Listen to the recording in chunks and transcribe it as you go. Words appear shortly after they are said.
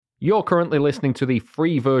You're currently listening to the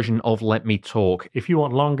free version of Let Me Talk. If you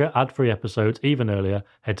want longer, ad-free episodes even earlier,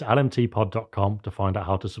 head to lmtpod.com to find out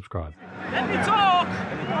how to subscribe. Let me talk!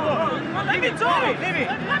 Let me talk! Let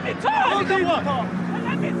me talk!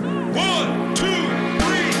 Let me talk! 1, 2,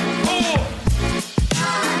 3, 4.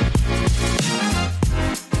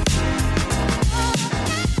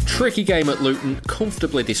 Tricky game at Luton,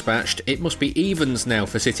 comfortably dispatched. It must be evens now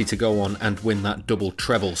for City to go on and win that double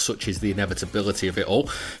treble, such is the inevitability of it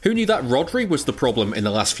all. Who knew that Rodri was the problem in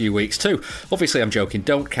the last few weeks too? Obviously I'm joking,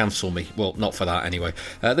 don't cancel me. Well, not for that anyway.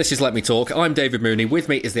 This is Let Me Talk. I'm David Mooney. With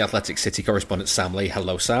me is the Athletic City correspondent Sam Lee.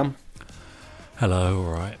 Hello, Sam. Hello,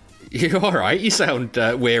 all right. You all right? You sound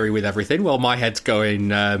weary with everything. Well, my head's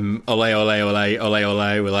going ole, ole, ole, ole,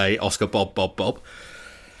 ole, ole, Oscar, Bob, Bob, Bob.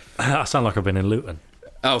 I sound like I've been in Luton.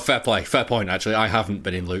 Oh, fair play. Fair point, actually. I haven't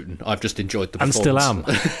been in Luton. I've just enjoyed the performance. And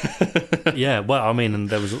still am. Yeah, well, I mean,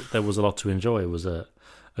 and there was a lot to enjoy. It was a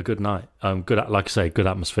good night. Good, like I say, good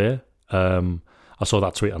atmosphere. I saw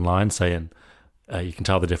that tweet online saying you can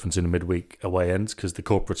tell the difference in the midweek away ends because the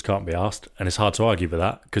corporates can't be asked, and it's hard to argue with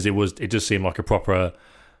that because it just seemed like a proper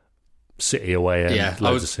City away end. Yeah,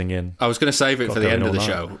 loads of singing. I was going to save it for the end of the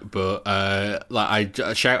show, but I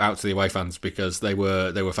shout out to the away fans because they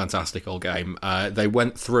were fantastic all game. They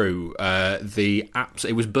went through the apps.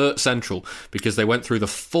 It was Burt Central because they went through the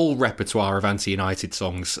full repertoire of anti-United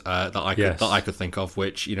songs that I could think of.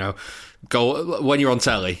 Which go when you're on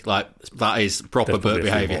telly, like that is proper Burt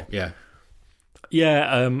behaviour. Yeah.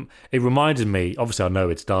 Yeah, it reminded me, obviously I know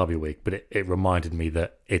it's Derby week, but it reminded me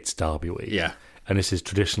that it's Derby week. Yeah. And this has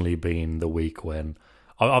traditionally been the week when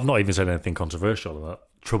I've not even said anything controversial.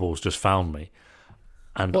 Trouble's just found me,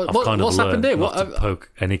 and I've kind of learned not to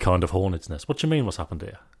poke any kind of hornet's nest. What do you mean? What's happened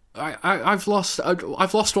here? I've lost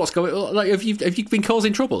what's going on. Like, have you been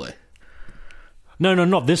causing trouble here? No,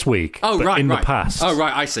 not this week. Oh, but right, in right. the past. Oh,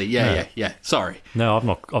 right, I see. Yeah. Sorry. No, I've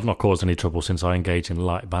not caused any trouble since I engaged in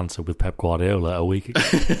light banter with Pep Guardiola a week ago.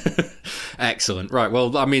 Excellent. Right.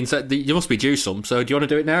 Well, I mean, you must be due some. So, do you want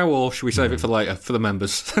to do it now, or should we save it for later for the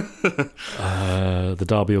members? The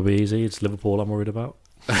derby will be easy. It's Liverpool I'm worried about.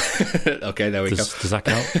 Okay, there we go. Does that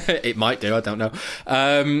count? It might do. I don't know.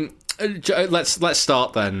 Let's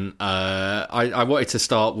start then. I wanted to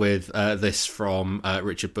start with this from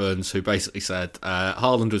Richard Burns, who basically said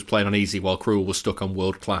Haaland was playing on easy while Krul was stuck on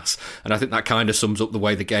world class, and I think that kind of sums up the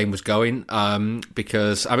way the game was going.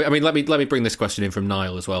 Because I mean, let me bring this question in from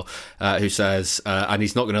Niall as well, who says, and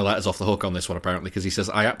he's not going to let us off the hook on this one apparently, because he says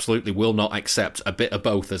I absolutely will not accept a bit of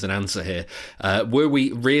both as an answer here. Were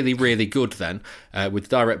we really, really good then, with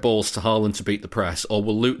direct balls to Haaland to beat the press, or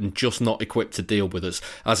were Luton just not equipped to deal with us?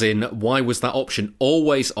 As in, why was that option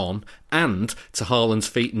always on and to Haaland's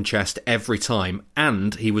feet and chest every time,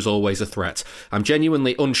 and he was always a threat? I'm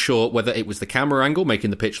genuinely unsure whether it was the camera angle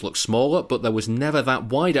making the pitch look smaller, but there was never that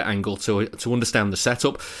wider angle to understand the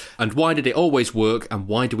setup. And why did it always work, and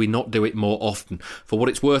why do we not do it more often? For what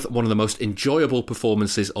it's worth, one of the most enjoyable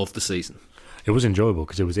performances of the season. It was enjoyable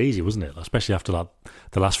because it was easy, wasn't it? Especially after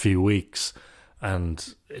the last few weeks.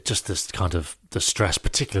 And it just this kind of the stress,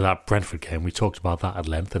 particularly that Brentford game, we talked about that at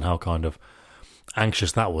length and how kind of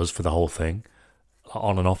anxious that was for the whole thing,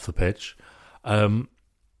 on and off the pitch. And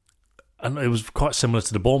it was quite similar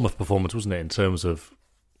to the Bournemouth performance, wasn't it, in terms of,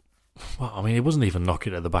 well, I mean, it wasn't even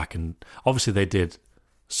knocking it at the back. And obviously they did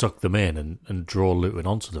suck them in and draw Luton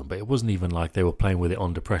onto them, but it wasn't even like they were playing with it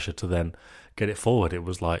under pressure to then get it forward. It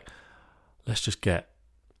was like, let's just get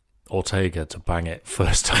Ortega to bang it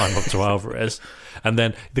first time up to Alvarez. And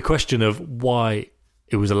then the question of why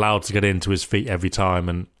it was allowed to get into his feet every time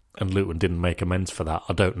and Luton didn't make amends for that,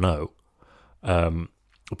 I don't know.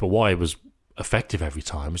 But why it was effective every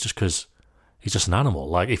time is just because he's just an animal.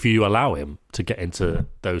 Like, if you allow him to get into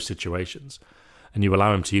those situations and you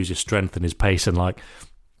allow him to use his strength and his pace, and like,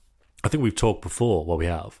 I think we've talked before, well, we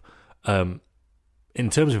have, in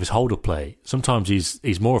terms of his hold-up play, sometimes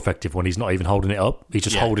he's more effective when he's not even holding it up. He's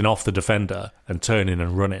just holding off the defender and turning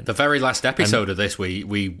and running. The very last episode of this,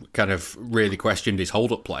 we kind of really questioned his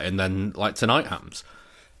hold-up play, and then, like, tonight happens.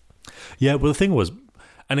 Yeah, well, the thing was,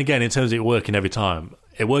 and again, in terms of it working every time,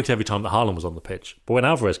 it worked every time that Haaland was on the pitch. But when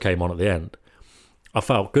Alvarez came on at the end, I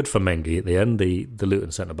felt good for Mengi at the end, the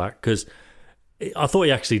Luton centre-back, because I thought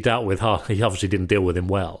he actually dealt with Haaland. He obviously didn't deal with him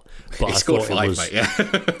well. But he I scored thought 5, it was, mate,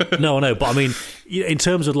 yeah. No, but I mean, in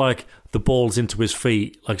terms of like the balls into his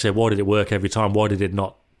feet, like I said, why did it work every time? Why did it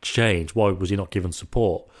not change? Why was he not given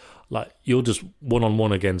support? Like, you're just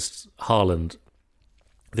one-on-one against Haaland.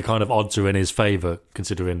 The kind of odds are in his favour,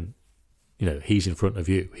 considering, he's in front of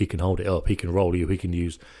you. He can hold it up. He can roll you. He can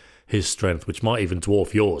use his strength, which might even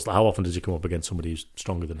dwarf yours. Like, how often does he come up against somebody who's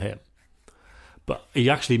stronger than him? but he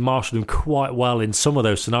actually marshaled him quite well in some of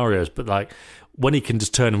those scenarios. But like when he can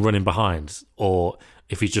just turn and run in behind, or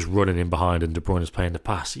if he's just running in behind and De Bruyne is playing the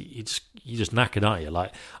pass, you just knackered, aren't you?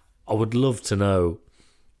 Like, I would love to know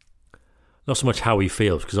not so much how he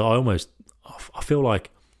feels, because I feel like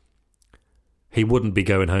he wouldn't be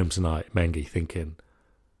going home tonight, Mengi, thinking,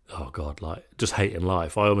 oh God, like just hating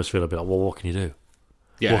life. I almost feel a bit like, well, what can you do?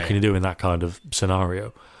 What can you do in that kind of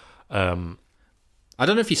scenario? I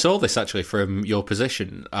don't know if you saw this actually from your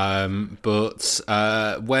position, but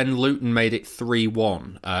when Luton made it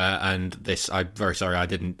 3-1, and this, I'm very sorry, I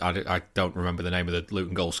don't remember the name of the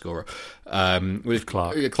Luton goal scorer. With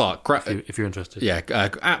Clark. If you're interested. Yeah,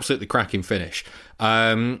 absolutely cracking finish.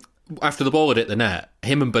 After the ball had hit the net,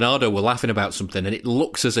 him and Bernardo were laughing about something, and it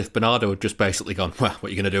looks as if Bernardo had just basically gone, well, what are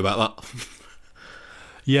you going to do about that?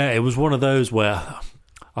 Yeah, it was one of those where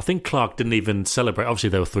I think Clark didn't even celebrate. Obviously,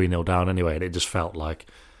 they were 3-0 down anyway, and it just felt like,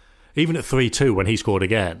 even at 3-2, when he scored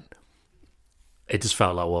again, it just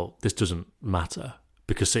felt like, well, this doesn't matter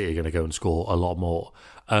because City are going to go and score a lot more.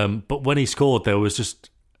 But when he scored, it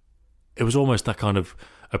was almost that kind of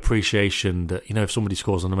appreciation that, you know, if somebody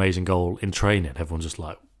scores an amazing goal in training, everyone's just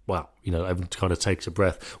like, wow, you know, everyone kind of takes a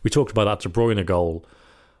breath. We talked about that De Bruyne goal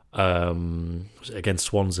against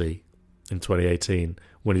Swansea in 2018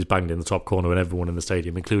 when he's banged in the top corner and everyone in the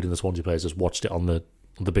stadium, including the Swansea players, just watched it on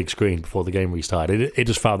the big screen before the game restarted. It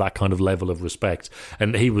just felt that kind of level of respect,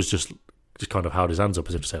 and he was just kind of held his hands up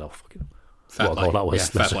as if to say, "Oh, fucking what a goal that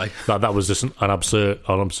was!" Yeah, fair play. That was just an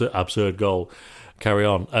absurd goal. Carry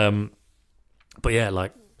on. But yeah,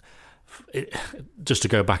 like just to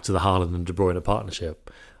go back to the Haaland and De Bruyne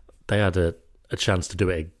partnership, they had a chance to do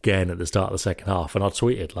it again at the start of the second half, and I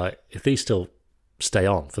tweeted, like, if these still stay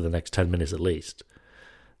on for the next 10 minutes at least,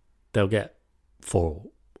 they'll get 4,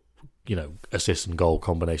 you know, assist and goal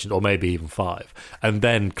combinations, or maybe even 5. And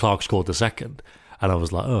then Clark scored the second, and I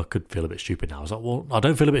was like, oh, I could feel a bit stupid now. I was like, well, I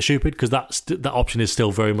don't feel a bit stupid because that option is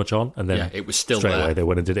still very much on. And then it was still straight there. away they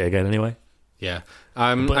went and did it again anyway. Yeah,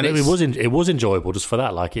 but and it was enjoyable just for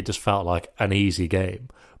that. Like, it just felt like an easy game,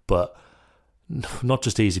 but not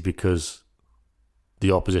just easy because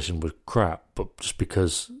the opposition was crap, but just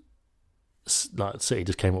because like City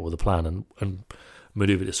just came up with a plan and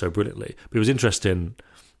manoeuvred it so brilliantly. But it was interesting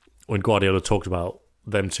when Guardiola talked about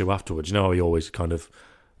them two afterwards. You know how he always kind of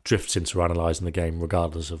drifts into analysing the game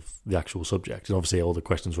regardless of the actual subject. And obviously all the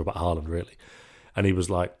questions were about Haaland, really. And he was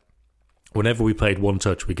like, whenever we played one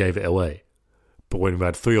touch, we gave it away. But when we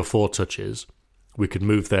had 3 or 4 touches, we could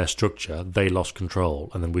move their structure, they lost control,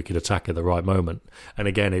 and then we could attack at the right moment. And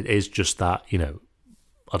again, it is just that, you know,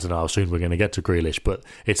 I don't know how soon we're going to get to Grealish, but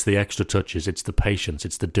it's the extra touches, it's the patience,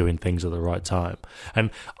 it's the doing things at the right time. And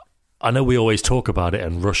I know we always talk about it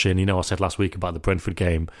and rush in. You know, I said last week about the Brentford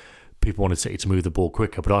game, people wanted City to move the ball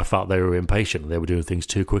quicker, but I felt they were impatient and they were doing things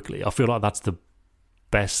too quickly. I feel like that's the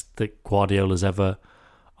best that Guardiola's ever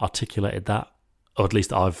articulated that, or at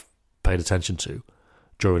least I've paid attention to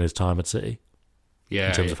during his time at City,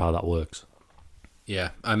 in terms of how that works.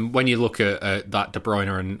 Yeah, and when you look at that De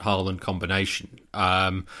Bruyne and Haaland combination,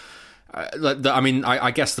 I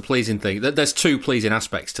guess the pleasing thing, there's 2 pleasing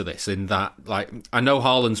aspects to this, in that, like, I know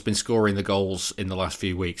Haaland's been scoring the goals in the last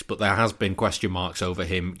few weeks, but there has been question marks over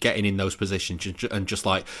him getting in those positions and just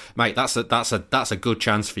like, mate, that's a good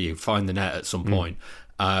chance for you, find the net at some point.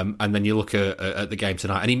 And then you look at the game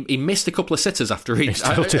tonight, and he missed a couple of sitters after missed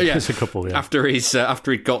a couple, after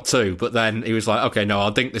he got 2, but then he was like, okay, no,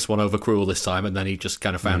 I'll dink this one over Krul this time, and then he just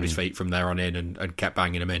kind of found his feet from there on in and kept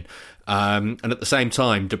banging him in. And at the same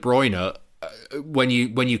time, De Bruyne, when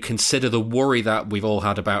you consider the worry that we've all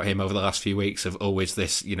had about him over the last few weeks of always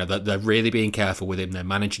this, you know, that they're really being careful with him, they're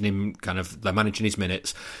managing his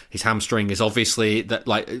minutes. His hamstring is obviously, that,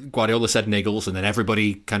 like Guardiola said, niggles, and then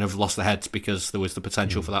everybody kind of lost their heads because there was the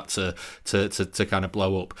potential for that to kind of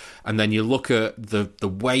blow up. And then you look at the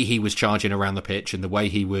way he was charging around the pitch and the way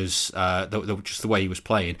he was just the way he was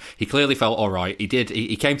playing. He clearly felt all right.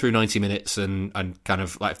 He came through 90 minutes and kind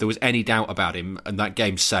of, like, if there was any doubt about him, and that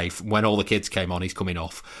game's safe, when all the kids came on, he's coming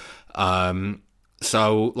off.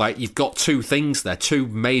 So, like, you've got 2 things there, 2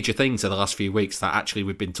 major things in the last few weeks that actually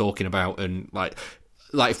we've been talking about, and like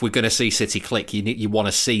if we're going to see City click, you want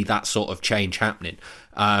to see that sort of change happening.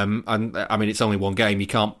 And I mean, it's only one game, you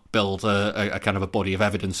can't build a kind of a body of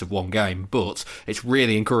evidence of one game, but it's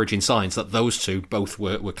really encouraging signs that those 2 both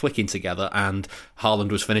were clicking together, and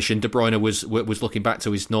Haaland was finishing, De Bruyne was looking back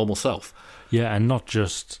to his normal self. Yeah, and not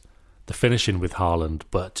just the finishing with Haaland,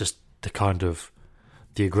 but just the kind of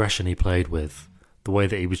the aggression he played with, the way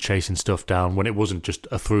that he was chasing stuff down when it wasn't just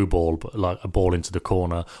a through ball, but like a ball into the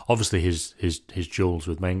corner. Obviously his duels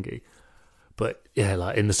with Mengi, But yeah,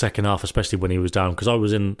 like in the second half, especially when he was down, because I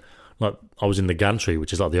was in the gantry,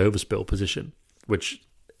 which is like the overspill position, which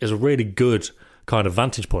is a really good kind of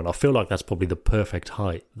vantage point. I feel like that's probably the perfect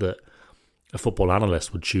height that a football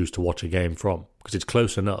analyst would choose to watch a game from, because it's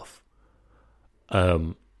close enough,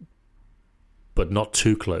 but not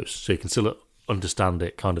too close, so you can still understand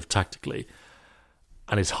it kind of tactically,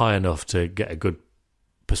 and it's high enough to get a good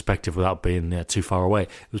perspective without being too far away.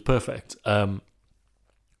 It was perfect.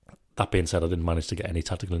 That being said, I didn't manage to get any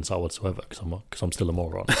tactical insight whatsoever because I'm still a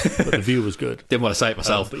moron. But the view was good. Didn't want to say it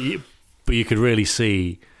myself. But you could really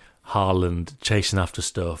see Haaland chasing after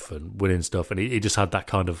stuff and winning stuff, and he just had that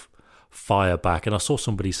kind of fire back. And I saw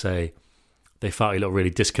somebody say they felt he looked really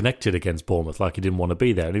disconnected against Bournemouth, like he didn't want to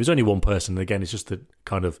be there. And it was only one person. And again, it's just the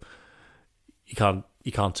kind of you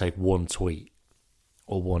can't take one tweet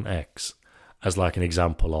or one X as like an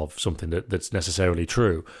example of something that's necessarily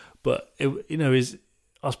true. But is.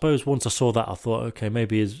 I suppose once I saw that, I thought, okay,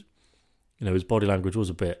 maybe his body language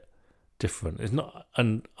was a bit different. It's not,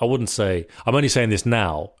 and I wouldn't say. I'm only saying this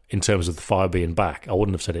now in terms of the fire being back. I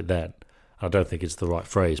wouldn't have said it then. I don't think it's the right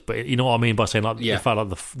phrase, but you know what I mean by saying like it felt like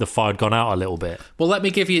the fire had gone out a little bit. Well, let me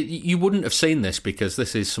give you. You wouldn't have seen this because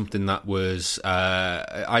this is something that was.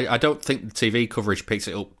 I don't think the TV coverage picks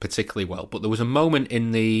it up particularly well, but there was a moment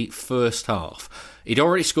in the first half. He'd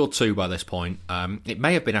already scored 2 by this point. It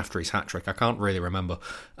may have been after his hat trick. I can't really remember.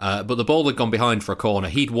 But the ball had gone behind for a corner.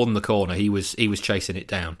 He'd won the corner. He was chasing it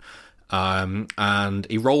down. And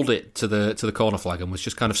he rolled it to the corner flag and was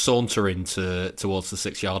just kind of sauntering towards the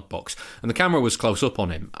 6-yard box. And the camera was close up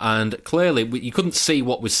on him. And clearly, you couldn't see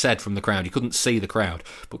what was said from the crowd. You couldn't see the crowd.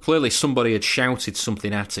 But clearly somebody had shouted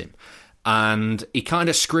something at him. And he kind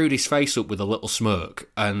of screwed his face up with a little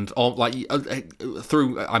smirk, and I'm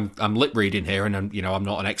lip reading here, and I'm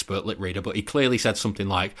not an expert lip reader, but he clearly said something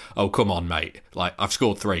like, "Oh, come on, mate! Like I've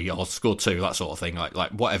scored 3 or scored 2, that sort of thing.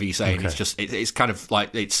 Like whatever you're saying, okay. It's kind of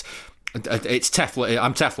like it's Teflon.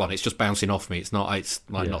 I'm Teflon. It's just bouncing off me. It's not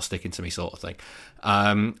not sticking to me, sort of thing.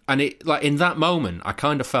 And it like in that moment, I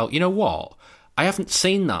kind of felt, you know what? I haven't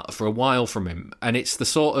seen that for a while from him, and it's the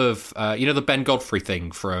sort of the Ben Godfrey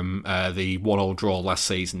thing from the 1-1 draw last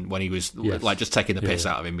season when he was like just taking the piss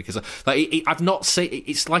out of him, because I've not seen.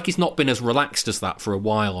 It's like he's not been as relaxed as that for a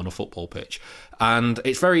while on a football pitch, and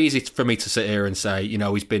it's very easy for me to sit here and say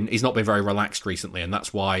he's not been very relaxed recently, and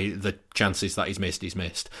that's why the chances that he's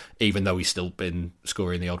missed, even though he's still been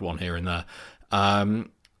scoring the odd one here and there.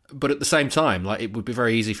 But at the same time, like it would be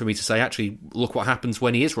very easy for me to say, actually, look what happens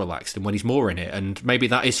when he is relaxed and when he's more in it. And maybe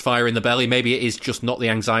that is fire in the belly. Maybe it is just not the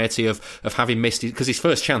anxiety of having missed it, because his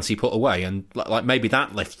first chance he put away, and like maybe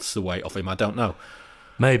that lifts the weight off him. I don't know.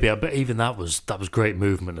 Maybe, but even that was great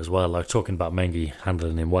movement as well. Like talking about Mengi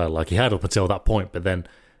handling him well, like he had up until that point, but then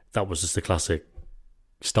that was just the classic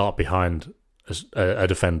start behind a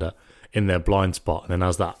defender in their blind spot, and then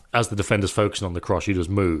as the defender's focusing on the cross, you just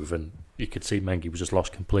move, and you could see Mengi was just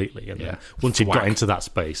lost completely. And then once he got into that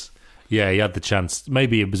space, he had the chance.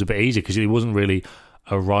 Maybe it was a bit easier because he wasn't really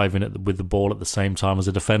arriving with the ball at the same time as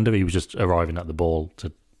a defender. He was just arriving at the ball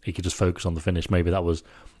he could just focus on the finish. Maybe that was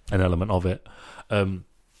an element of it.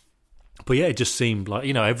 But yeah, it just seemed like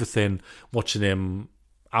everything. Watching him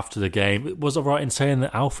after the game, was I right in saying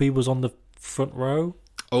that Alfie was on the front row?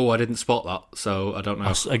 Oh, I didn't spot that, so I don't know.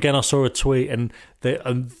 I saw a tweet, and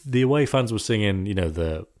the away fans were singing,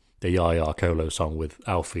 the Yaya Kolo song with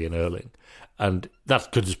Alfie and Erling, and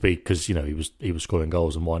that could just be because he was scoring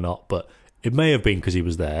goals, and why not? But it may have been because he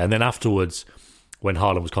was there. And then afterwards, when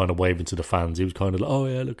Haaland was kind of waving to the fans, he was kind of like, "Oh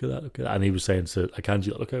yeah, look at that," and he was saying to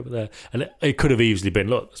Akanji, "Look over there," and it could have easily been,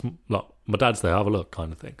 "Look, my dad's there, have a look,"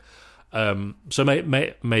 kind of thing. So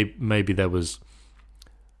maybe there was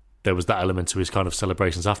that element to his kind of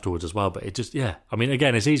celebrations afterwards as well. But it just, I mean,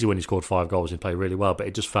 again, it's easy when he scored 5 goals and played really well, but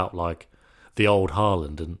it just felt like the old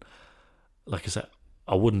Haaland. And like I said,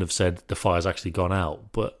 I wouldn't have said the fire's actually gone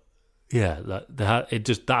out, but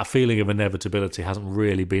that feeling of inevitability hasn't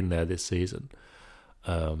really been there this season.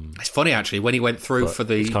 It's funny actually when he went through for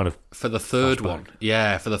the third flashback. one.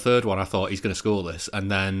 Yeah, for the third one, I thought he's going to score this,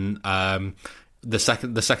 and then the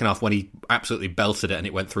second half when he absolutely belted it and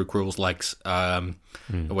it went through Krul's legs,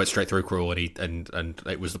 it went straight through Krul, and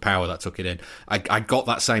it was the power that took it in. I got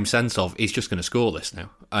that same sense of he's just going to score this now,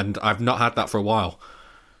 and I've not had that for a while.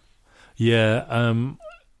 Yeah,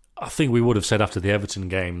 I think we would have said after the Everton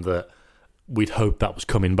game that we'd hoped that was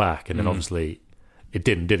coming back, and then obviously it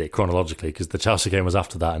didn't, did it, chronologically, because the Chelsea game was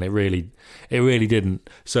after that, and it really didn't.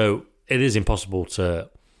 So it is impossible to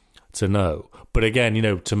know. But again,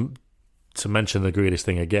 to mention the Grealish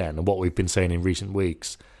thing again, and what we've been saying in recent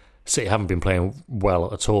weeks, City haven't been playing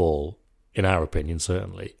well at all in our opinion,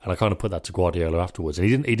 certainly. And I kind of put that to Guardiola afterwards.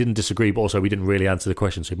 And he didn't disagree, but also we didn't really answer the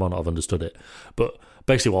question, so he might not have understood it. But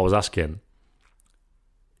basically what I was asking,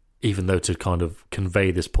 even though to kind of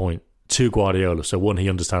convey this point to Guardiola, so one, he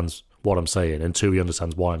understands what I'm saying, and two, he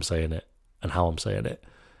understands why I'm saying it and how I'm saying it,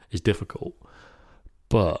 is difficult.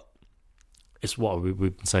 But it's what we've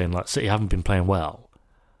been saying, like, City haven't been playing well,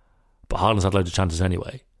 but Haaland's had loads of chances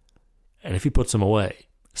anyway. And if he puts them away,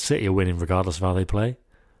 City are winning regardless of how they play.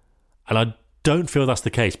 And I don't feel that's the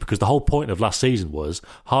case, because the whole point of last season was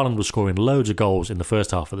Haaland was scoring loads of goals in the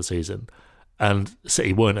first half of the season, and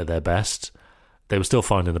City weren't at their best. They were still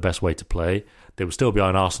finding the best way to play. They were still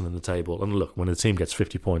behind Arsenal in the table. And look, when the team gets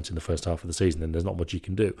 50 points in the first half of the season, then there's not much you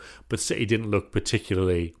can do. But City didn't look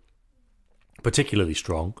particularly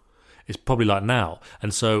strong. It's probably like now.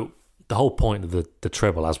 And so the whole point of the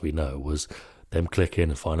treble, as we know, was them clicking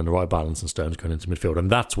and finding the right balance and Stones going into midfield. And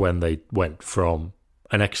that's when they went from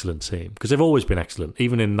an excellent team, because they've always been excellent,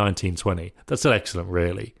 even in 1920. That's still excellent,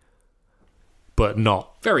 really, but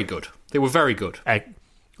not very good. They were very good.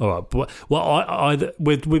 All right, but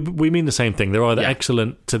we mean the same thing. They're either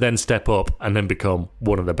excellent to then step up and then become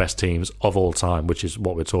one of the best teams of all time, which is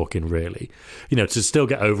what we're talking, really. You know, to still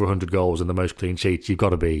get over 100 goals and the most clean sheets, you've got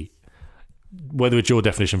to be, whether it's your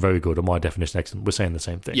definition very good or my definition excellent, we're saying the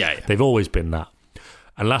same thing. Yeah. They've always been that.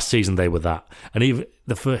 And last season they were that. And even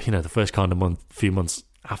the first kind of few months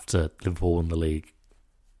after Liverpool won the league,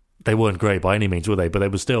 they weren't great by any means, were they? But they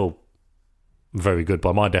were still very good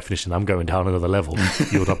by my definition. I'm going down another level.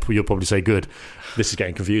 You'll probably say good. This is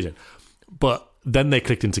getting confusing. But then they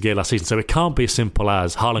clicked into gear last season. So it can't be as simple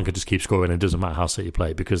as Haaland could just keep scoring and it doesn't matter how City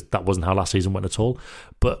play, because that wasn't how last season went at all.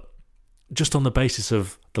 But just on the basis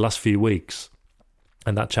of the last few weeks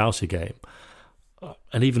and that Chelsea game,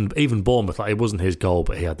 and even Bournemouth, like, it wasn't his goal,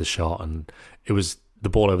 but he had the shot, and it was the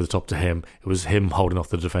ball over the top to him. It was him holding off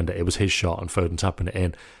the defender. It was his shot, and Foden tapping it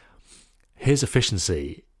in. His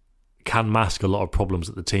efficiency can mask a lot of problems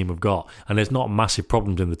that the team have got, and there's not massive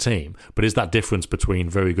problems in the team, but is that difference between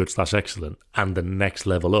very good / excellent and the next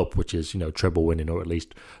level up, which is, you know, treble winning, or at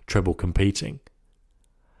least treble competing.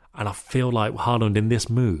 And I feel like Haaland in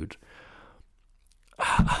this mood,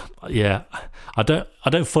 yeah, I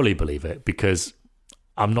don't fully believe it, because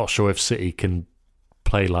I'm not sure if City can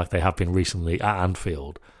play like they have been recently at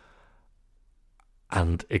Anfield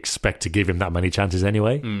and expect to give him that many chances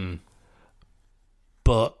anyway.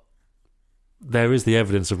 But there is the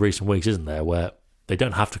evidence of recent weeks, isn't there, where they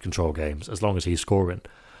don't have to control games as long as he's scoring.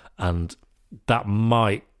 And that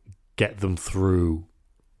might get them through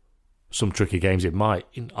some tricky games. It might.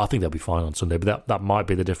 I think they'll be fine on Sunday, but that might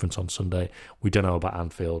be the difference on Sunday. We don't know about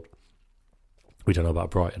Anfield. We don't know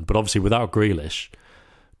about Brighton. But obviously without Grealish,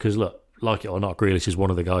 because look, like it or not, Grealish is one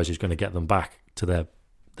of the guys who's going to get them back to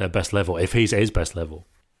their best level, if he's at his best level.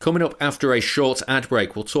 Coming up after a short ad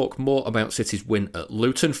break, we'll talk more about City's win at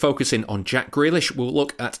Luton, focusing on Jack Grealish. We'll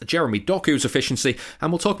look at Jeremy Doku's efficiency,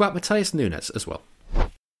 and we'll talk about Matheus Nunes as well.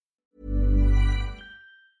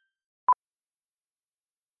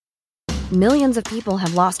 Millions of people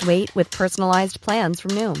have lost weight with personalized plans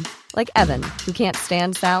from Noom. Like Evan, who can't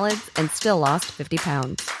stand salads and still lost 50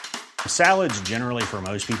 pounds. Salads generally for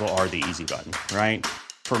most people are the easy button, right?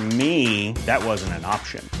 For me, that wasn't an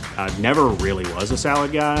option. I never really was a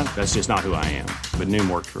salad guy. That's just not who I am. But Noom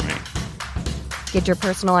worked for me. Get your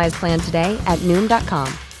personalized plan today at Noom.com.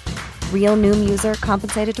 Real Noom user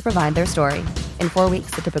compensated to provide their story. In 4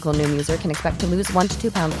 weeks, the typical Noom user can expect to lose 1 to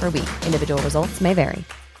 2 pounds per week. Individual results may vary.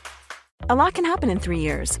 A lot can happen in 3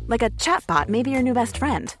 years, like a chatbot may be your new best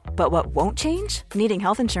friend. But what won't change? Needing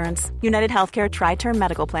health insurance. United Healthcare Tri-Term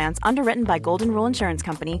Medical Plans, underwritten by Golden Rule Insurance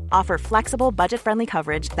Company, offer flexible, budget-friendly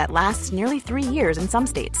coverage that lasts nearly 3 years in some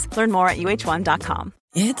states. Learn more at uh1.com.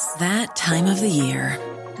 It's that time of the year.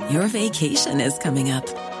 Your vacation is coming up.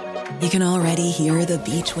 You can already hear the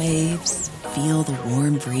beach waves, feel the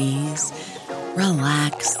warm breeze,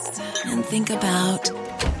 relax, and think about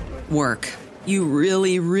work. You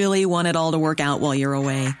really, really want it all to work out while you're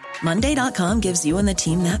away. Monday.com gives you and the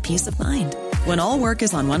team that peace of mind. When all work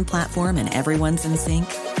is on one platform and everyone's in sync,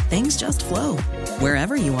 things just flow.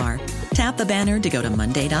 Wherever you are, tap the banner to go to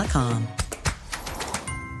Monday.com.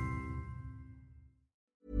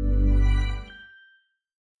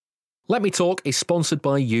 Let Me Talk is sponsored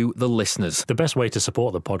by you, the listeners. The best way to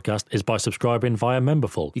support the podcast is by subscribing via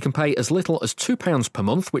Memberful. You can pay as little as £2 per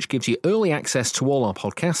month, which gives you early access to all our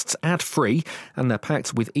podcasts ad-free, and they're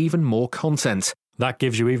packed with even more content. That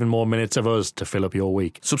gives you even more minutes of us to fill up your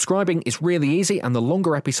week. Subscribing is really easy, and the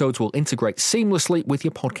longer episodes will integrate seamlessly with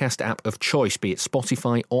your podcast app of choice, be it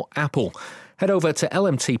Spotify or Apple. Head over to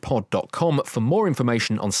lmtpod.com for more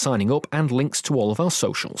information on signing up and links to all of our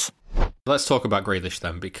socials. Let's talk about Grealish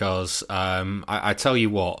then, because I tell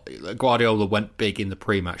you what, Guardiola went big in the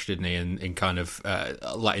pre-match, didn't he, in kind of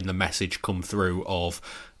letting the message come through of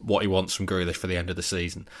what he wants from Grealish for the end of the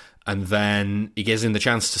season. And then he gives him the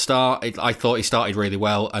chance to start. I thought he started really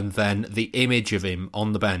well, and then the image of him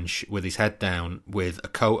on the bench with his head down, with a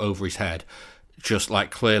coat over his head, just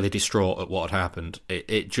like clearly distraught at what had happened.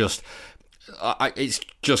 It's just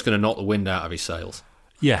going to knock the wind out of his sails.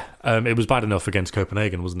 Yeah, it was bad enough against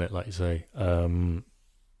Copenhagen, wasn't it? Like you say,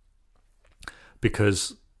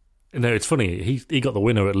 because it's funny. He got the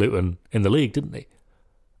winner at Luton in the league, didn't he?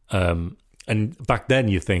 And back then,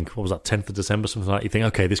 you think, what was that, 10th of December, something like that? You think,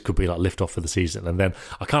 okay, this could be like lift off for the season. And then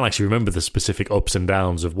I can't actually remember the specific ups and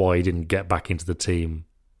downs of why he didn't get back into the team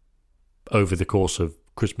over the course of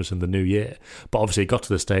Christmas and the New Year. But obviously, it got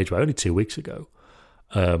to the stage where only 2 weeks ago,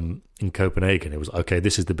 in Copenhagen, it was okay,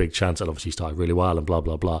 this is the big chance, and obviously he started really well and blah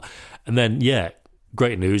blah blah, and then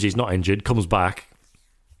great news, he's not injured, comes back,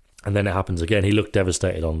 and then it happens again. He looked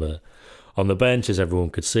devastated on the bench, as everyone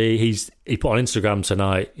could see. He put on Instagram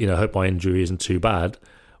tonight, hope my injury isn't too bad,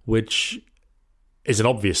 which is an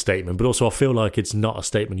obvious statement, but also I feel like it's not a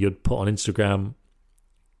statement you'd put on Instagram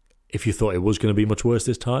if you thought it was going to be much worse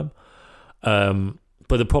this time.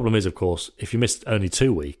 But the problem is, of course, if you missed only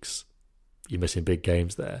 2 weeks, you're missing big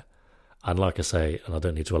games there. And like I say, and I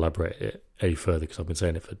don't need to elaborate it any further because I've been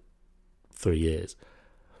saying it for 3 years,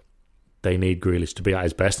 they need Grealish to be at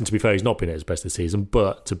his best. And to be fair, he's not been at his best this season,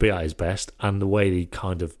 but to be at his best, and the way he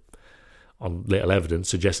kind of, on little evidence,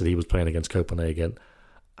 suggested he was playing against Copenhagen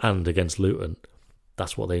and against Luton,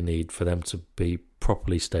 that's what they need for them to be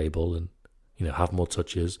properly stable and, have more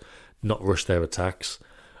touches, not rush their attacks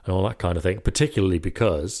and all that kind of thing, particularly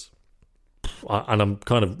because, and I'm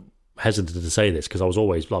kind of hesitant to say this because I was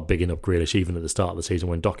always like bigging up Grealish even at the start of the season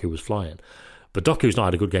when Doku was flying, but Doku's not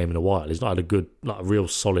had a good game in a while. He's not had a good, a real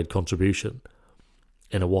solid contribution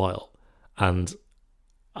in a while, and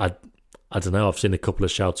I don't know. I've seen a couple of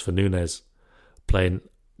shouts for Núñez playing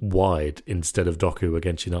wide instead of Doku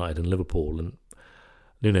against United and Liverpool, and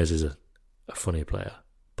Núñez is a funny player,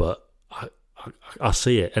 but I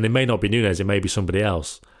see it, and it may not be Núñez, it may be somebody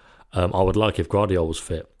else. I would like if Guardiola was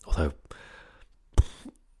fit, although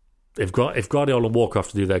if Guardiola and Walker have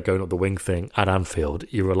to do their going up the wing thing at Anfield,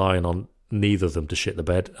 you're relying on neither of them to shit the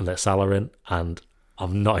bed and let Salah in, and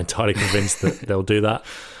I'm not entirely convinced that they'll do that.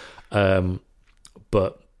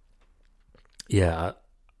 But yeah,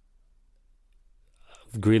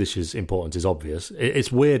 Grealish's importance is obvious.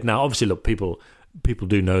 It's weird now. Obviously, look, people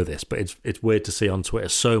do know this, but it's weird to see on Twitter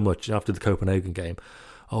so much after the Copenhagen game.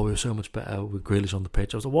 Oh, we were so much better with Grealish on the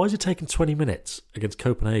pitch. I was like, why is it taking 20 minutes against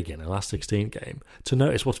Copenhagen in the last 16 game to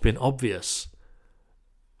notice what's been obvious?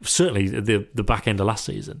 Certainly the back end of last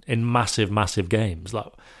season in massive, massive games.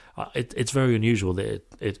 Like it's very unusual that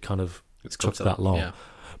it kind of took that long. Yeah.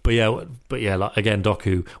 But yeah, like again,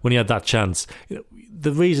 Doku, when he had that chance,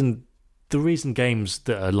 the reason games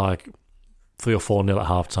that are like 3 or 4-0 at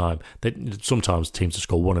half time, sometimes teams just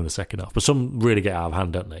score one in the second half, but some really get out of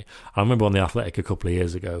hand, don't they? I remember on the Athletic a couple of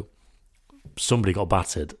years ago, somebody got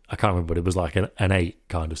battered. I can't remember, but it was like an 8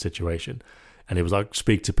 kind of situation, and it was like,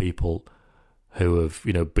 speak to people who have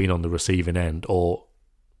been on the receiving end or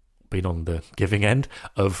been on the giving end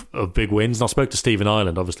of big wins. And I spoke to Stephen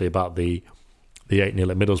Ireland obviously about the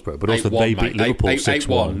 8-0 at Middlesbrough, but also they beat Liverpool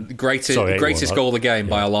 6-1. Greatest goal of the game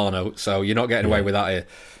by Alano, so you're not getting away with that here.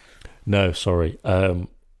 No, sorry. I'm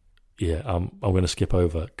going to skip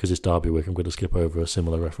over because it's Derby week. I'm going to skip over a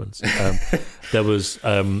similar reference. There was,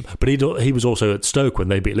 but he was also at Stoke when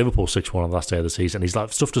they beat Liverpool 6-1 on the last day of the season. He's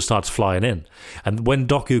like, stuff just starts flying in, and when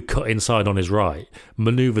Doku cut inside on his right,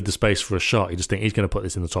 manoeuvred the space for a shot, you just think he's going to put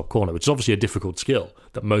this in the top corner, which is obviously a difficult skill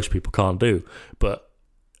that most people can't do. But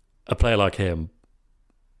a player like him,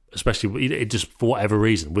 especially, it just for whatever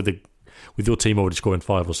reason, with your team already scoring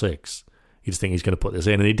 5 or 6. You just think he's going to put this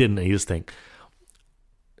in, and he didn't. You just think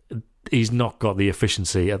he's not got the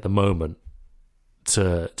efficiency at the moment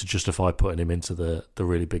to justify putting him into the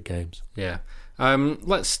really big games. Yeah.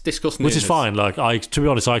 Let's discuss Núñez. Which is fine. Like, to be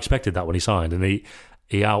honest, I expected that when he signed, and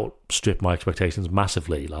he outstripped my expectations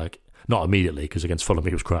massively. Like, not immediately, because against Fulham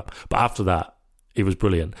he was crap, but after that he was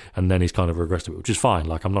brilliant, and then he's kind of regressed a bit, which is fine.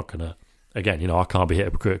 Like, I'm not going to. Again, I can't be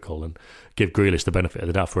hypocritical and give Grealish the benefit of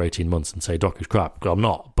the doubt for 18 months and say Doku's crap, because I'm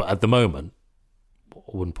not. But at the moment, I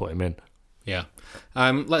wouldn't put him in. Yeah.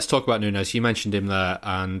 Let's talk about Nunes. You mentioned him there,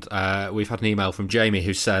 and we've had an email from Jamie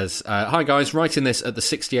who says, hi guys, writing this at the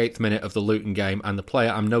 68th minute of the Luton game, and the player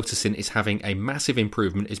I'm noticing is having a massive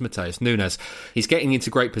improvement is Matheus Nunes. He's getting into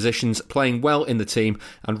great positions, playing well in the team,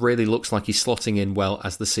 and really looks like he's slotting in well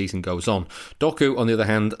as the season goes on. Doku, on the other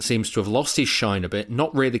hand, seems to have lost his shine a bit,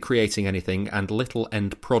 not really creating anything, and little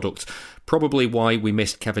end product. Probably why we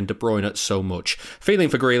missed Kevin De Bruyne so much. Feeling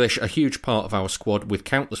for Grealish, a huge part of our squad with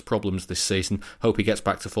countless problems this season. Hope he gets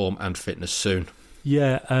back to form and fitness soon.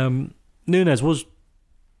 Yeah, Nunes was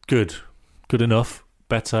good enough,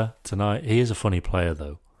 better tonight. He is a funny player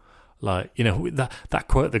though. Like, you know, that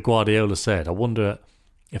quote that Guardiola said, I wonder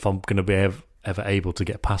if I'm going to be ever able to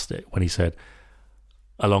get past it, when he said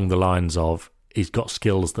along the lines of, he's got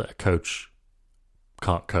skills that a coach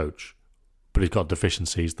can't coach, but he's got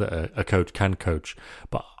deficiencies that a coach can coach.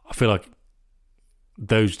 But I feel like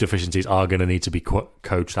those deficiencies are going to need to be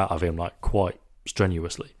coached out of him, like, quite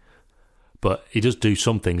strenuously. But he does do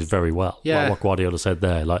some things very well. Yeah. Like what Guardiola said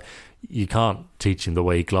there. Like, you can't teach him the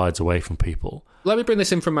way he glides away from people. Let me bring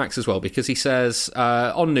this in from Max as well, because he says,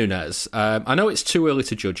 on Nunes, I know it's too early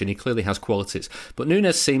to judge and he clearly has qualities, but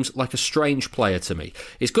Nunes seems like a strange player to me.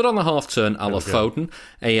 He's good on the half-turn a la Foden,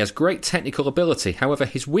 and he has great technical ability. However,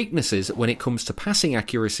 his weaknesses when it comes to passing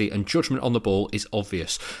accuracy and judgment on the ball is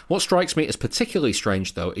obvious. What strikes me as particularly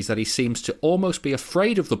strange, though, is that he seems to almost be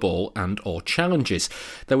afraid of the ball and or challenges.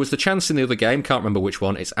 There was the chance in the other game, can't remember which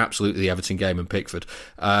one, it's absolutely the Everton game in Pickford,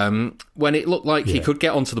 when it looked like he could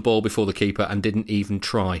get onto the ball before the keeper and didn't even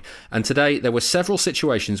try. And today there were several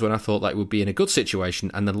situations when I thought that he would be in a good situation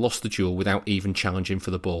and then lost the duel without even challenging for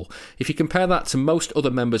the ball. If you compare that to most other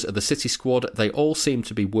members of the City squad, they all seem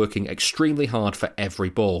to be working extremely hard for every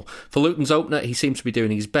ball. For Luton's opener, he seems to be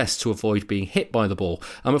doing his best to avoid being hit by the ball.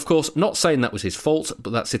 I'm of course not saying that was his fault,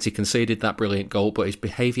 but that City conceded that brilliant goal, but his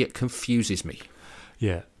behaviour confuses me.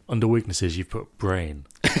 Yeah. Under weaknesses, you've put brain.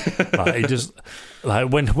 Like, it just,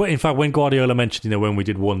 like, when Guardiola mentioned, you know, when we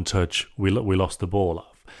did one touch, we lost the ball.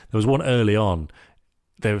 There was one early on.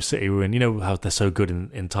 They were City were in, you know how they're so good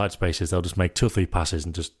in tight spaces. They'll just make 2 or 3 passes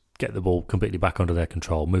and just get the ball completely back under their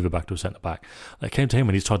control, move it back to a centre back. It came to him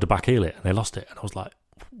and he tried to back heel it, and they lost it. And I was like,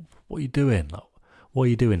 "What are you doing? Like, what are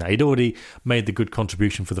you doing?" Now, he'd already made the good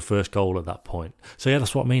contribution for the first goal at that point. So yeah,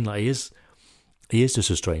 that's what I mean. Like, he is just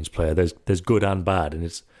a strange player. There's good and bad, and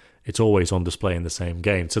it's always on display in the same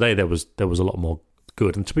game. Today there was a lot more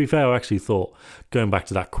good. And to be fair, I actually thought, going back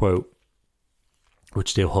to that quote,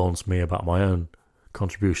 which still haunts me about my own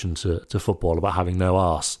contribution to football, about having no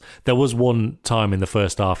arse. There was one time in the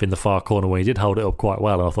first half in the far corner where he did hold it up quite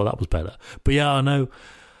well, and I thought that was better. But yeah, I know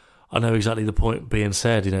exactly the point being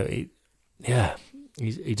said. You know,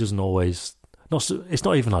 he doesn't always. It's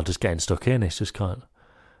not even like just getting stuck in. It's just kind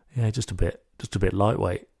of, just a bit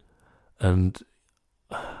lightweight. And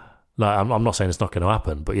like, I'm not saying it's not going to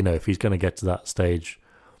happen, but, you know, if he's going to get to that stage,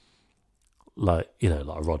 like, you know,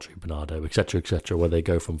 like Rodri, Bernardo, etc., where they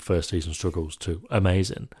go from first season struggles to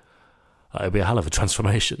amazing, it'll be a hell of a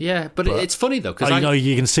transformation. Yeah, but it's funny though, because you know,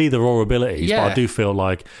 you can see the raw abilities, but I do feel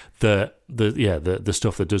like the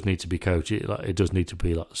stuff that does need to be coached, it does need to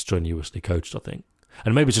be like strenuously coached, I think.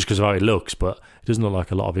 And maybe it's just because of how it looks, but it doesn't look like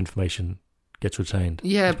a lot of information gets retained.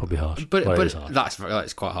 Yeah, it's probably harsh. But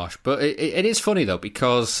that's quite harsh. But it is funny though,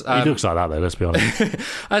 because he looks like that though. Let's be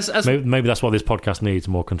honest. Maybe that's why this podcast needs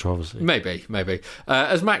more controversy. Maybe.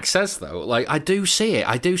 As Max says though, like, I do see it.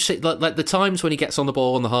 I do see like the times when he gets on the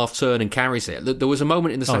ball on the half turn and carries it. There was a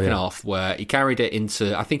moment in the second half where he carried it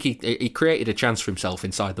into. I think he created a chance for himself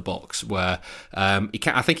inside the box where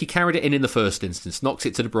I think he carried it in the first instance, knocked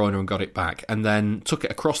it to De Bruyne and got it back, and then took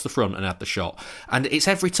it across the front and had the shot. And it's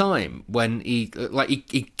every time when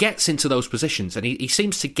he gets into those positions and he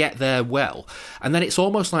seems to get there well, and then it's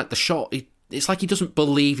almost like the shot, it's like he doesn't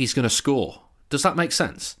believe he's going to score. Does that make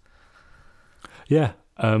sense? Yeah.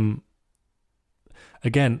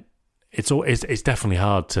 Again, it's definitely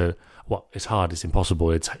hard to. Well, it's hard. It's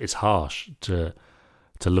impossible. It's harsh to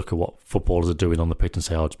look at what footballers are doing on the pitch and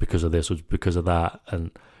say, "Oh, it's because of this or it's because of that."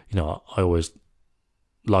 And, you know, I always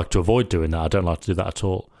like to avoid doing that. I don't like to do that at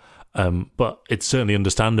all. But it's certainly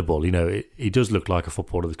understandable. You know, he does look like a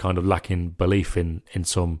footballer that's kind of lacking belief in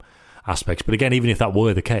some aspects. But again, even if that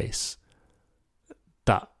were the case,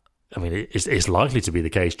 it's likely to be the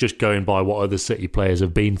case, just going by what other City players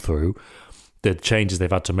have been through, the changes they've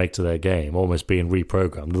had to make to their game, almost being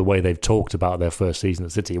reprogrammed, the way they've talked about their first season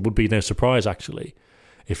at City. It would be no surprise, actually,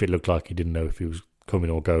 if it looked like he didn't know if he was coming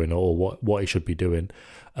or going or what he should be doing.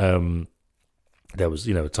 There was,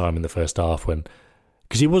 you know, a time in the first half when,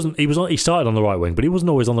 because he started on the right wing, but he wasn't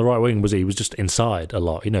always on the right wing, was he? He was just inside a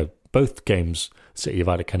lot. You know, both games City have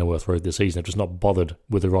had at Kenilworth Road this season. They've just not bothered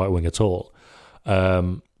with the right wing at all.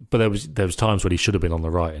 But there was times when he should have been on the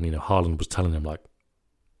right, and Haaland was telling him like,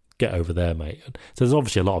 "Get over there, mate." So there's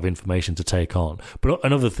obviously a lot of information to take on. But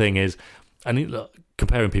another thing is,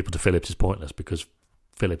 comparing people to Phillips is pointless because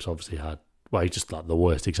Phillips obviously he's just like the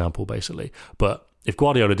worst example basically. But if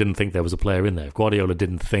Guardiola didn't think there was a player in there, if Guardiola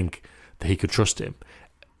didn't think that he could trust him,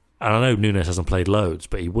 and I know Núñez hasn't played loads,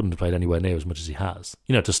 but he wouldn't have played anywhere near as much as he has.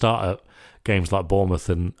 To start at games like Bournemouth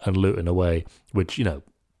and Luton away, which,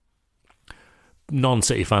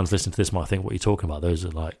 non-City fans listening to this might think, what are you talking about? Those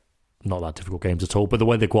are like not that difficult games at all. But the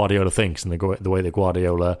way that Guardiola thinks and the way that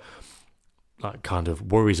Guardiola like kind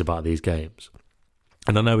of worries about these games.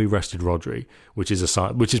 And I know he rested Rodri, which is a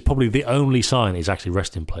sign, which is probably the only sign he's actually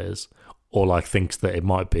resting players, or like thinks that it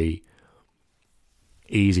might be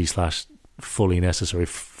easy / fully necessary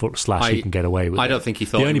 / he can get away with. I don't think he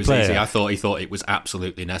thought it was easy. I thought he thought it was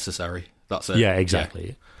absolutely necessary. That's it. Yeah, exactly.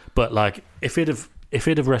 Yeah. But like, if he'd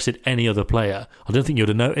have rested any other player, I don't think you'd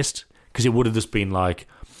have noticed, because it would have just been like,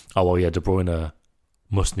 oh well, yeah, De Bruyne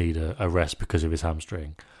must need a rest because of his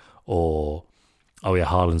hamstring, or oh yeah,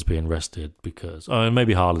 Haaland's being rested because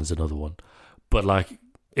maybe Haaland's another one. But like,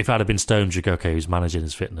 if it had been Stones, you'd go, okay, he's managing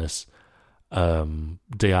his fitness.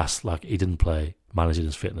 Diaz, like, he didn't play, managing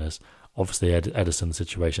his fitness. Obviously, Ederson's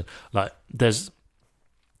situation. Like, there's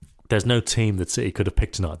no team that City could have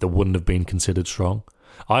picked tonight that wouldn't have been considered strong.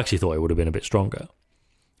 I actually thought it would have been a bit stronger.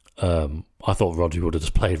 I thought Rodri would have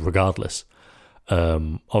just played regardless.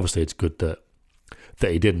 Obviously, it's good that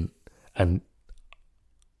he didn't. And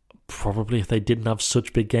probably if they didn't have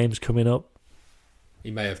such big games coming up,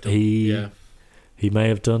 he may have done. He may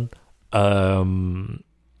have done. I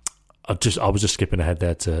was just skipping ahead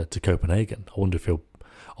there to Copenhagen. I wonder if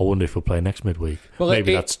he'll play next midweek. Well,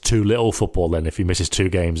 maybe that's too little football then if he misses 2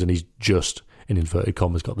 games and he's just, in inverted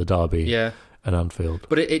commas, got the derby and Anfield.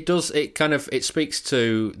 But it speaks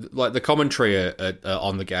to like the commentary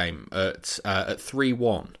on the game at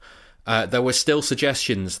 3-1. There were still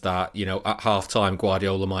suggestions that, at half-time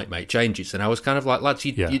Guardiola might make changes. And I was kind of like, lads,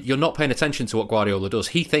 you're not paying attention to what Guardiola does.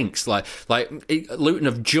 He thinks, like Luton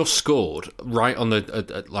have just scored right on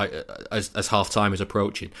the as half-time is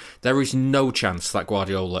approaching. There is no chance that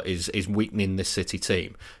Guardiola is weakening this City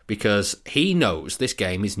team, because he knows this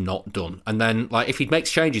game is not done. And then, like, if he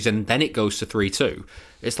makes changes and then it goes to 3-2,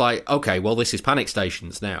 it's like, okay, well, this is panic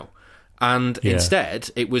stations now. And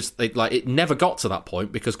instead, it never got to that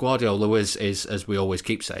point, because Guardiola is, as we always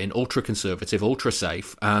keep saying, ultra conservative, ultra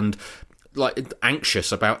safe, and like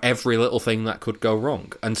anxious about every little thing that could go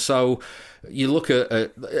wrong. And so you look at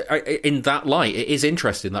in that light, it is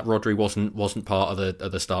interesting that Rodri wasn't part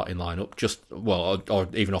of the starting lineup, or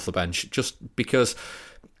even off the bench, just because.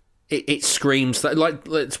 It screams that, like,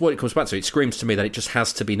 it's what it comes back to. It screams to me that it just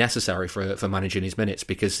has to be necessary for managing his minutes,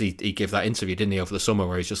 because he gave that interview, didn't he, over the summer,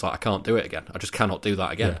 where he's just like, I can't do it again. I just cannot do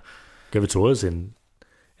that again. Yeah. Give it to us in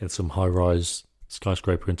some high-rise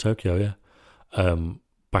skyscraper in Tokyo,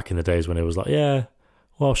 back in the days when it was like,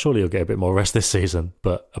 well, surely he'll get a bit more rest this season.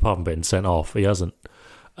 But apart from being sent off, he hasn't.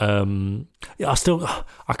 I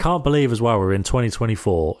can't believe as well we're in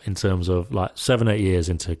 2024 in terms of like 7-8 years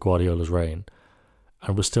into Guardiola's reign,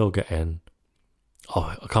 and we're still getting,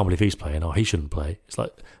 I can't believe he's playing, he shouldn't play. It's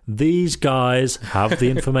like, these guys have the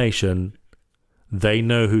information, they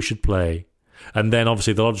know who should play. And then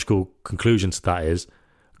obviously the logical conclusion to that is,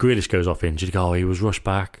 Grealish goes off injured, you go, he was rushed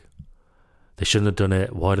back, they shouldn't have done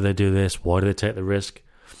it, why do they do this, why do they take the risk?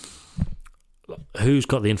 Who's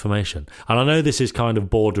got the information? And I know this is kind of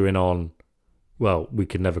bordering on, well, we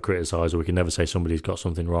can never criticise, or we can never say somebody's got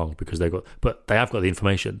something wrong because but they have got the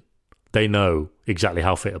information. They know exactly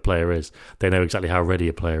how fit a player is. They know exactly how ready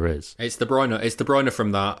a player is. It's De Bruyne. It's De Bruyne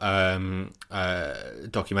from that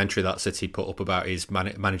documentary that City put up about his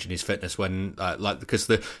managing his fitness, when because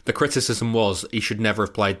the criticism was he should never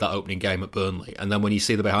have played that opening game at Burnley, and then when you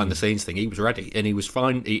see the behind the scenes thing, he was ready and he was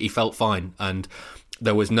fine. He felt fine, and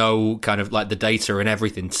there was no kind of like the data and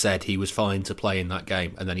everything said he was fine to play in that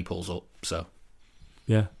game, and then he pulls up. So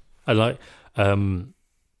yeah, I like.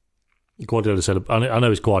 Guardiola said, I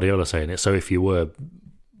know it's Guardiola saying it, so if you were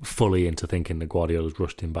fully into thinking that Guardiola's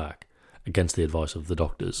rushed him back against the advice of the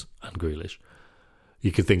doctors and Grealish,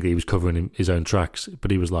 you could think that he was covering his own tracks,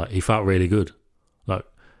 but he was like, he felt really good. Like,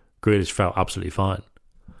 Grealish felt absolutely fine.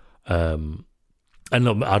 And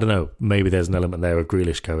look, I don't know, maybe there's an element there of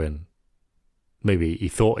Grealish going, maybe he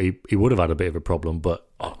thought he would have had a bit of a problem, but,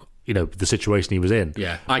 the situation he was in.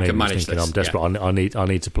 Yeah, I can manage this. I'm desperate, yeah. I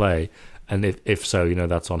need to play. And if so,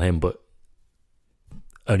 that's on him, but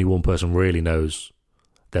only one person really knows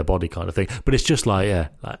their body, kind of thing. But it's just like,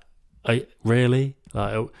 really?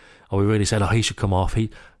 Like, are we really saying, he should come off?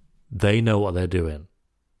 They know what they're doing.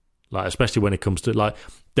 Like, especially when it comes to, like,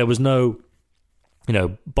 there was no,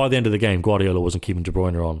 by the end of the game, Guardiola wasn't keeping De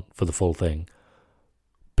Bruyne on for the full thing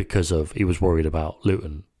because he was worried about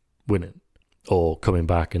Luton winning or coming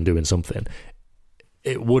back and doing something.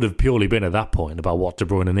 It would have purely been at that point about what De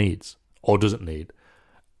Bruyne needs or doesn't need.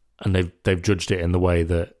 And they've judged it in the way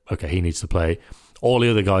that, okay, he needs to play. All the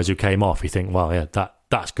other guys who came off, you think, well, yeah,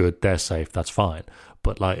 that's good, they're safe, that's fine.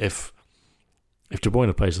 But like if De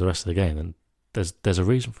Bruyne plays the rest of the game, then there's a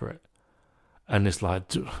reason for it. And it's like,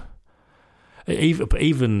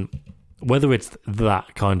 even whether it's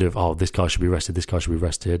that kind of, this guy should be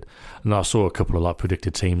rested, and I saw a couple of like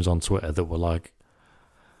predicted teams on Twitter that were like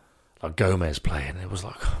Gomez playing. It was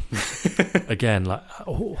like, again, like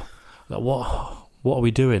what are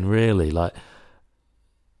we doing really? Like,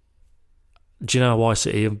 do you know why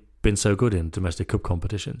City have been so good in domestic cup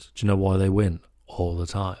competitions? Do you know why they win all the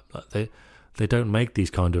time? Like they don't make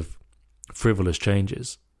these kind of frivolous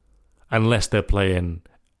changes unless they're playing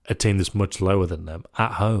a team that's much lower than them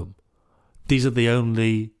at home. These are the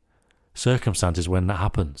only circumstances when that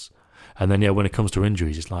happens. And then, when it comes to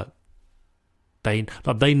injuries, it's like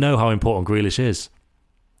they know how important Grealish is.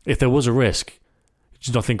 If there was a risk,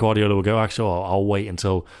 do you not think Guardiola would go, actually, I'll wait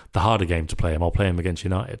until the harder game to play him. I'll play him against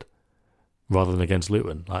United rather than against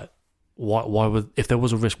Luton. Like, why would, if there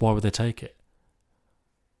was a risk, why would they take it?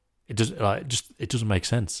 It doesn't make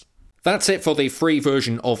sense. That's it for the free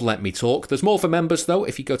version of Let Me Talk. There's more for members, though.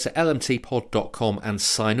 If you go to lmtpod.com and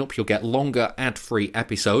sign up, you'll get longer ad-free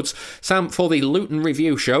episodes. Sam, for the Luton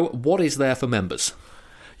review show, what is there for members?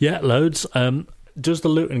 Yeah, loads. Does the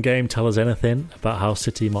Luton game tell us anything about how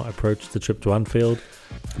City might approach the trip to Anfield?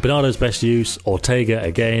 Bernardo's best use, Ortega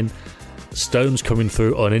again. Stones coming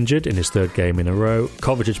through uninjured in his third game in a row.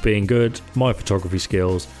 Kovacic being good. My photography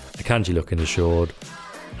skills. Akanji looking assured.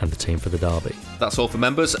 And the team for the derby. That's all for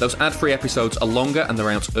members. Those ad-free episodes are longer and they're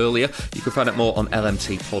out earlier. You can find out more on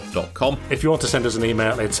lmtpod.com. If you want to send us an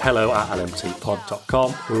email, it's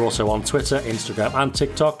hello@lmtpod.com. We're also on Twitter, Instagram and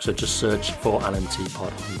TikTok, so just search for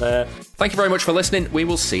LMTpod on there. Thank you very much for listening. We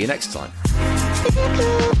will see you next time.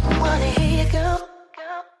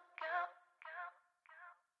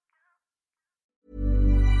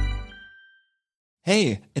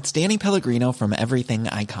 Hey, it's Danny Pellegrino from Everything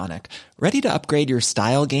Iconic. Ready to upgrade your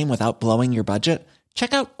style game without blowing your budget?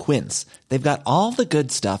 Check out Quince. They've got all the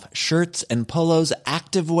good stuff, shirts and polos,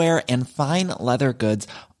 activewear, and fine leather goods,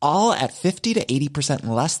 all at 50 to 80%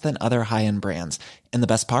 less than other high-end brands. And the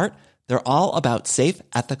best part? They're all about safe,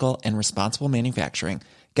 ethical, and responsible manufacturing.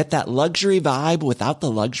 Get that luxury vibe without the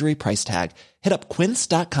luxury price tag. Hit up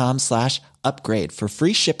quince.com/upgrade for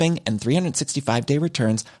free shipping and 365-day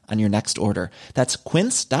returns on your next order. That's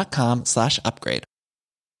quince.com/upgrade.